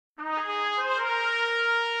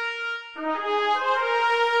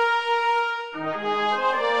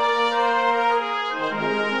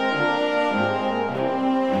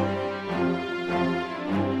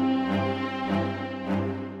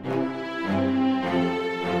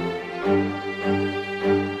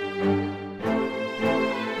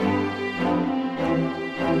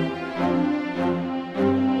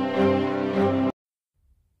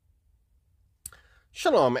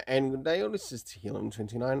Shalom and good day, all. This is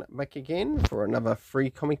Tehillim29 back again for another free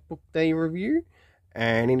comic book day review.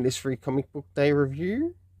 And in this free comic book day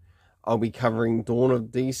review, I'll be covering Dawn of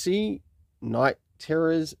DC Night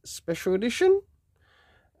Terrors Special Edition,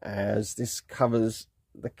 as this covers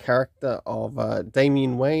the character of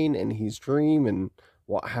Damian Wayne and his dream and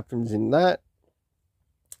what happens in that.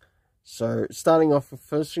 So starting off with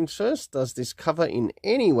first things first, does this cover in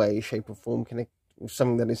any way, shape or form connect with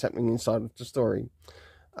something that is happening inside of the story?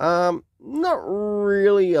 Not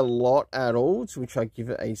really a lot at all, to which I give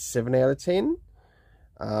it a 7 out of 10.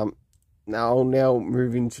 Now I'll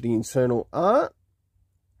move into the internal art,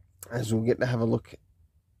 as we'll get to have a look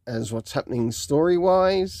as what's happening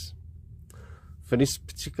story-wise for this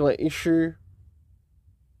particular issue.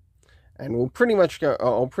 And I'll pretty much go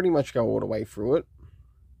all the way through it,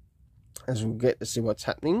 as we'll get to see what's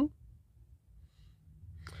happening.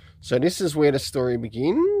 So this is where the story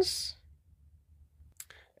begins,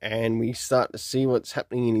 and we start to see what's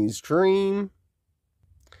happening in his dream.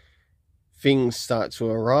 Things start to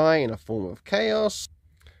awry in a form of chaos.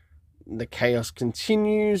 The chaos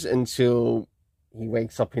continues until he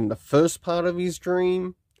wakes up in the first part of his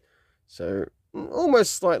dream. So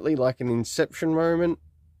almost slightly like an Inception moment.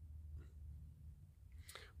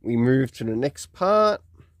 We move to the next part,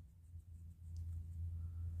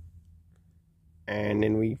 and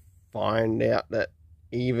then we find out that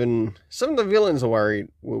even some of the villains were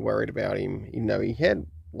worried about him, even though he had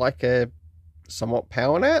like a somewhat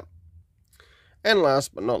power nap. And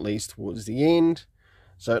last but not least, towards the end.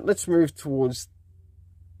 So let's move towards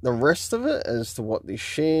the rest of it as to what this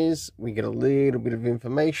shares. We get a little bit of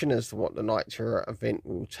information as to what the Night Terror event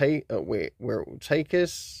will take, where it will take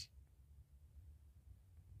us.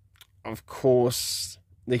 Of course,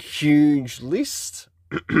 the huge list.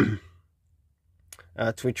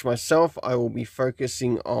 To which myself, I will be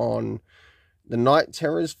focusing on the Night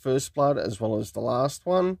Terror's First Blood, as well as the last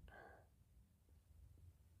one,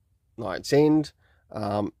 Night's End.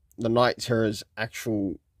 The Night Terror's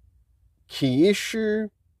actual key issue.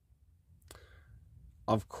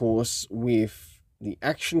 Of course, with the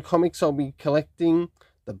Action comics I'll be collecting,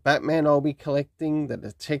 the Batman I'll be collecting, the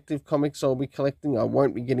Detective comics I'll be collecting. I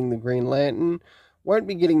won't be getting the Green Lantern, won't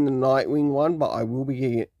be getting the Nightwing one, but I will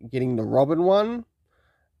be getting the Robin one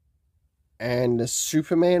and the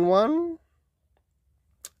Superman one.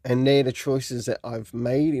 And they're the choices that I've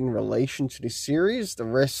made in relation to this series. The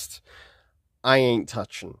rest, I ain't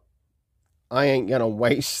touching. I ain't gonna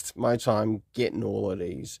waste my time getting all of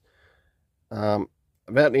these. About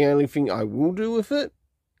the only thing I will do with it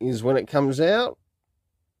is when it comes out,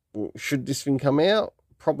 should this thing come out,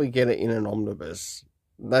 probably get it in an omnibus.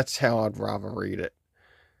 That's how I'd rather read it.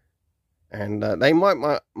 And they might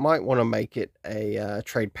want to make it a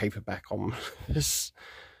trade paperback omnibus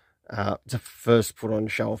to first put on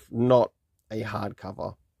shelf, not a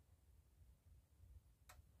hardcover.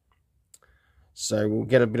 So we'll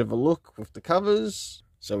get a bit of a look with the covers.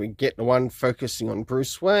 So we get the one focusing on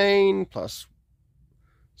Bruce Wayne, plus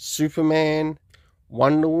Superman,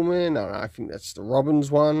 Wonder Woman, I think that's the Robin's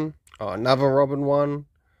one, another Robin one,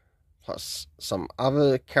 plus some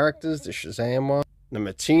other characters, the Shazam one, the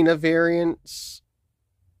Matina variants,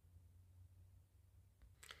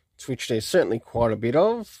 to which there's certainly quite a bit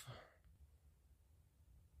of.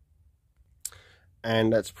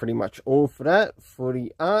 And that's pretty much all for that. For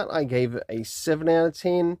the art, I gave it a 7 out of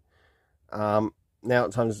 10. Now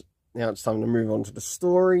it's time to move on to the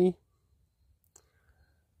story.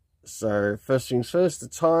 So first things first, the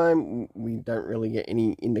time. We don't really get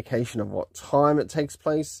any indication of what time it takes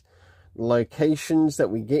place. Locations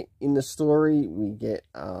that we get in the story, we get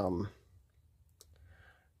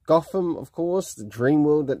Gotham, of course, the dream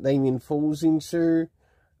world that Damian falls into,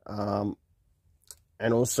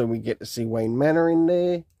 and also we get to see Wayne Manor in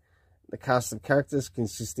there. The cast of characters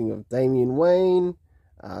consisting of Damian Wayne,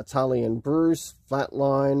 Talia and Bruce,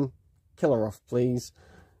 Flatline, kill her off please,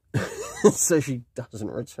 so she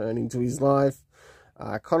doesn't return into his life,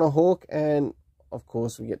 Connor Hawke, and of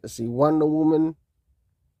course we get to see Wonder Woman.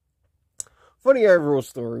 For the overall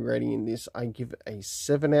story rating in this, I give it a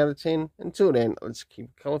 7 out of 10. Until then, let's keep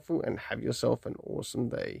it colourful and have yourself an awesome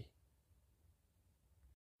day.